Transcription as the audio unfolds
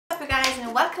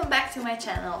and welcome back to my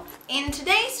channel. In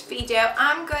today's video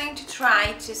I'm going to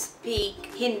try to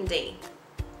speak Hindi.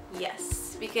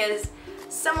 Yes, because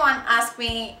someone asked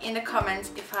me in the comments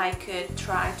if I could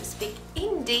try to speak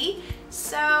Hindi,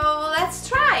 so let's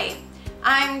try.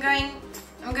 I'm going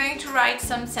to write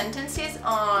some sentences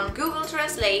on Google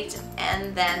Translate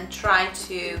and then try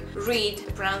to read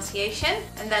the pronunciation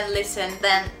and then listen,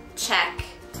 then check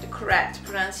the correct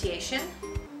pronunciation.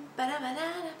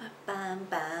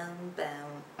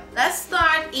 Let's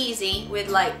start easy with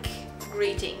like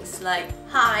greetings, like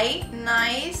hi,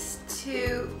 nice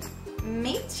to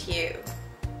meet you.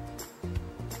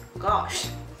 Gosh.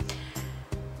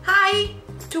 Hi,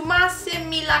 tu masse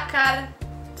mi la car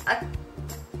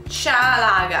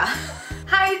accialaga.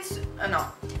 Hi,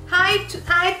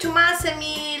 tu masse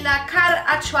mi la car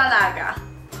accialaga.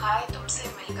 Hi, तुमसे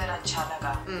मिलकर अच्छा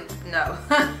लगा. No.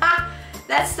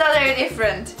 That's totally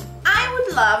different. I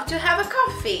would love to have a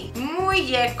coffee.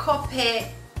 Mujhe coffee.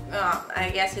 Oh, I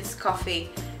guess it's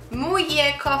coffee.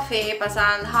 Mujhe coffee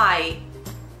pasand hai.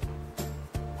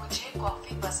 मुझे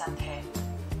coffee पसंद है.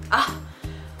 Ah,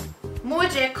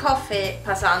 mujhe coffee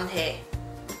pasand hai.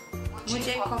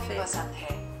 मुझे coffee पसंद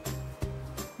है.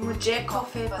 Mujhe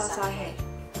coffee pasand hai.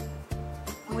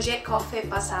 Mujhe coffee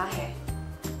pasand hai.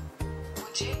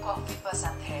 मुझे coffee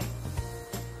पसंद है.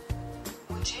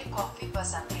 मुझे कॉफी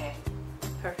पसंद है.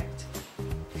 Perfect.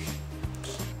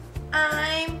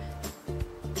 I'm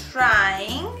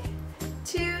trying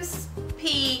to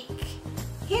speak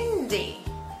Hindi.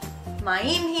 मैं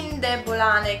हिंदी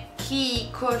बोलने की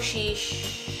कोशिश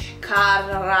कर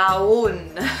रहा हूँ.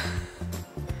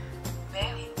 मैं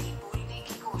हिंदी बोलने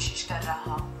की कोशिश कर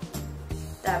रहा हूँ.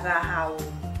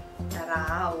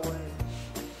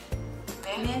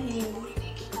 मैं हिंदी बोलने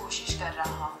की कोशिश कर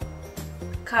रहा हूँ.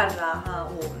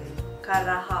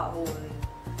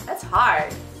 That's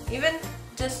hard. Even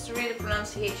just to read the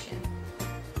pronunciation.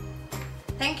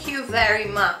 Thank you very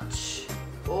much.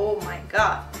 Oh my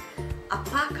god.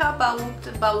 Apaka baut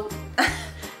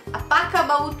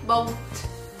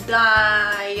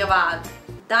Danyavad.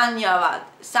 Danyavad.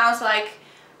 Sounds like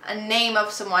a name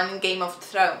of someone in Game of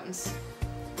Thrones.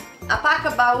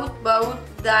 Apaka baut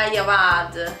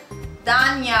Danyavad.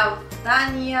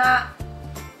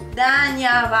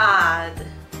 Danyavad.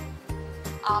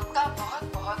 आपका बहुत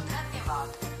बहुत धन्यवाद.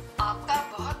 आपका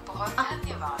बहुत बहुत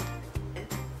धन्यवाद. It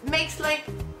makes like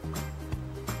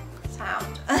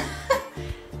sound.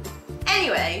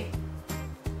 Anyway,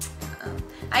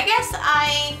 I guess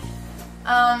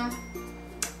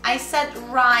I said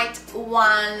right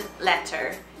one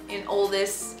letter in all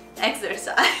this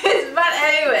exercise, but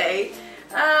anyway,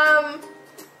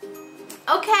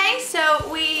 okay, so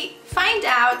we find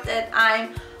out that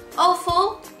I'm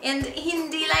awful in the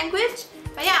Hindi language.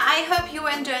 But yeah, I hope you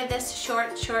enjoyed this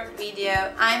short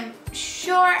video. I'm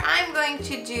sure I'm going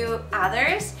to do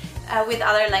others with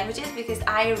other languages because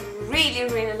I really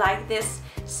like this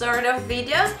sort of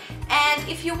videos. And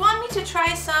if you want me to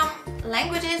try some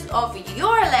languages of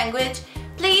your language,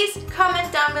 please comment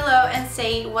down below and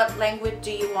say what language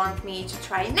do you want me to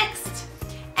try next.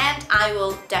 And I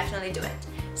will definitely do it.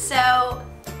 So,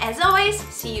 as always,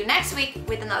 see you next week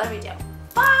with another video.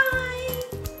 Bye!